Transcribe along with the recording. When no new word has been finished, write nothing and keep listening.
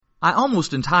I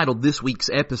almost entitled this week's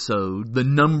episode, The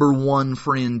Number One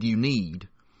Friend You Need.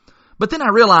 But then I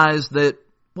realized that,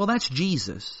 well, that's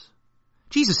Jesus.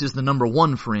 Jesus is the number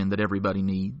one friend that everybody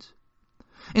needs.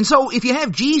 And so if you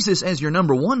have Jesus as your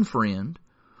number one friend,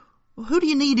 well, who do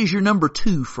you need as your number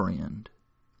two friend?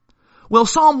 Well,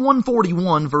 Psalm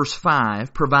 141 verse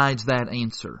 5 provides that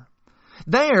answer.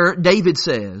 There, David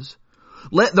says,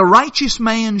 "Let the righteous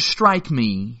man strike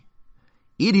me.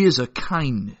 It is a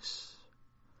kindness."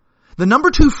 The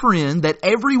number two friend that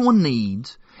everyone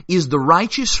needs is the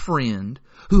righteous friend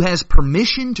who has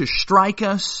permission to strike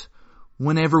us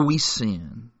whenever we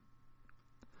sin.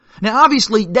 Now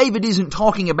obviously, David isn't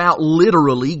talking about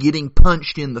literally getting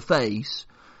punched in the face.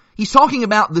 He's talking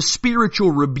about the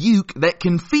spiritual rebuke that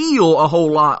can feel a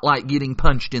whole lot like getting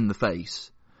punched in the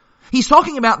face. He's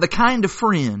talking about the kind of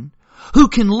friend who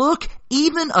can look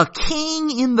even a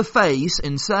king in the face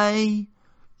and say,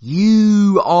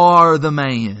 "You are the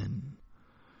man."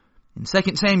 In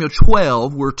 2 Samuel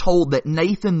 12, we're told that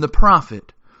Nathan the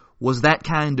prophet was that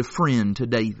kind of friend to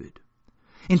David.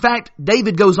 In fact,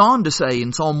 David goes on to say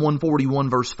in Psalm 141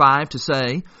 verse 5 to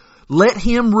say, "Let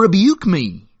him rebuke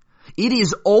me. It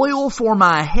is oil for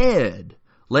my head.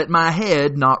 Let my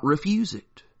head not refuse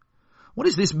it." What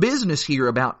is this business here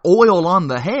about oil on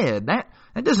the head? That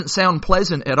doesn't sound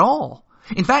pleasant at all.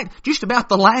 In fact, just about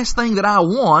the last thing that I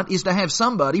want is to have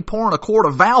somebody pouring a quart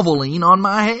of Valvoline on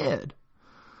my head.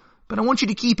 But I want you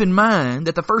to keep in mind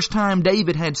that the first time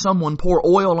David had someone pour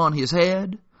oil on his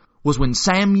head was when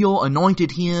Samuel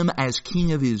anointed him as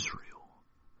king of Israel.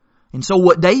 And so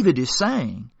what David is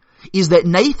saying is that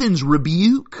Nathan's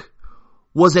rebuke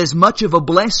was as much of a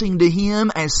blessing to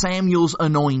him as Samuel's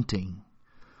anointing.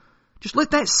 Just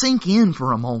let that sink in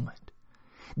for a moment.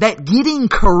 That getting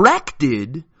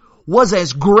corrected was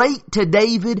as great to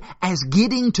David as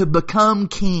getting to become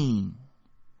king.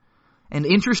 And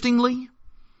interestingly,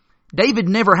 David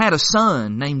never had a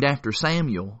son named after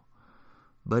Samuel,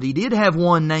 but he did have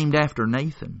one named after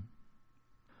Nathan.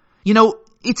 You know,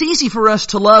 it's easy for us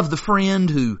to love the friend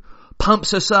who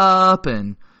pumps us up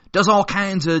and does all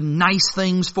kinds of nice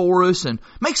things for us and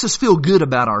makes us feel good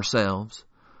about ourselves.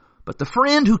 But the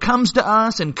friend who comes to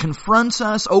us and confronts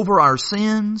us over our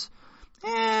sins,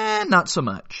 not so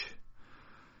much.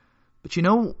 But you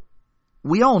know,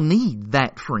 we all need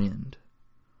that friend.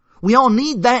 We all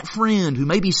need that friend who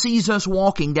maybe sees us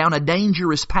walking down a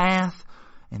dangerous path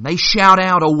and they shout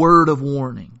out a word of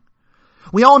warning.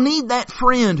 We all need that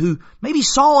friend who maybe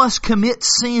saw us commit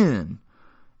sin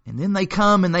and then they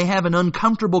come and they have an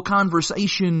uncomfortable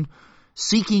conversation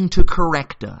seeking to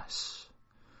correct us.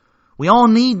 We all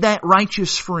need that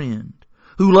righteous friend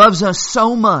who loves us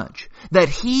so much that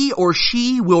he or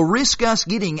she will risk us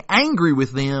getting angry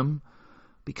with them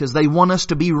because they want us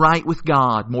to be right with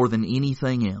God more than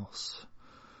anything else.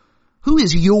 Who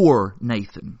is your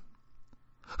Nathan?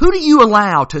 Who do you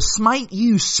allow to smite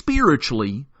you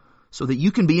spiritually so that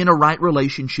you can be in a right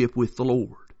relationship with the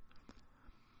Lord?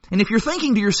 And if you're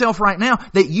thinking to yourself right now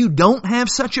that you don't have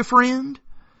such a friend,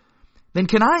 then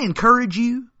can I encourage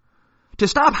you to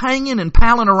stop hanging and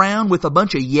palling around with a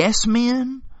bunch of yes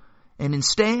men and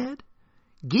instead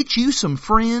get you some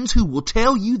friends who will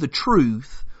tell you the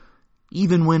truth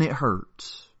even when it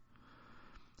hurts.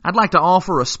 I'd like to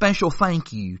offer a special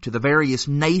thank you to the various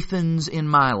Nathans in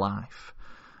my life.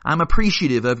 I'm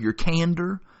appreciative of your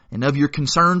candor and of your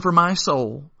concern for my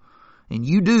soul, and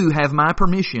you do have my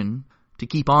permission to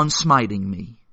keep on smiting me.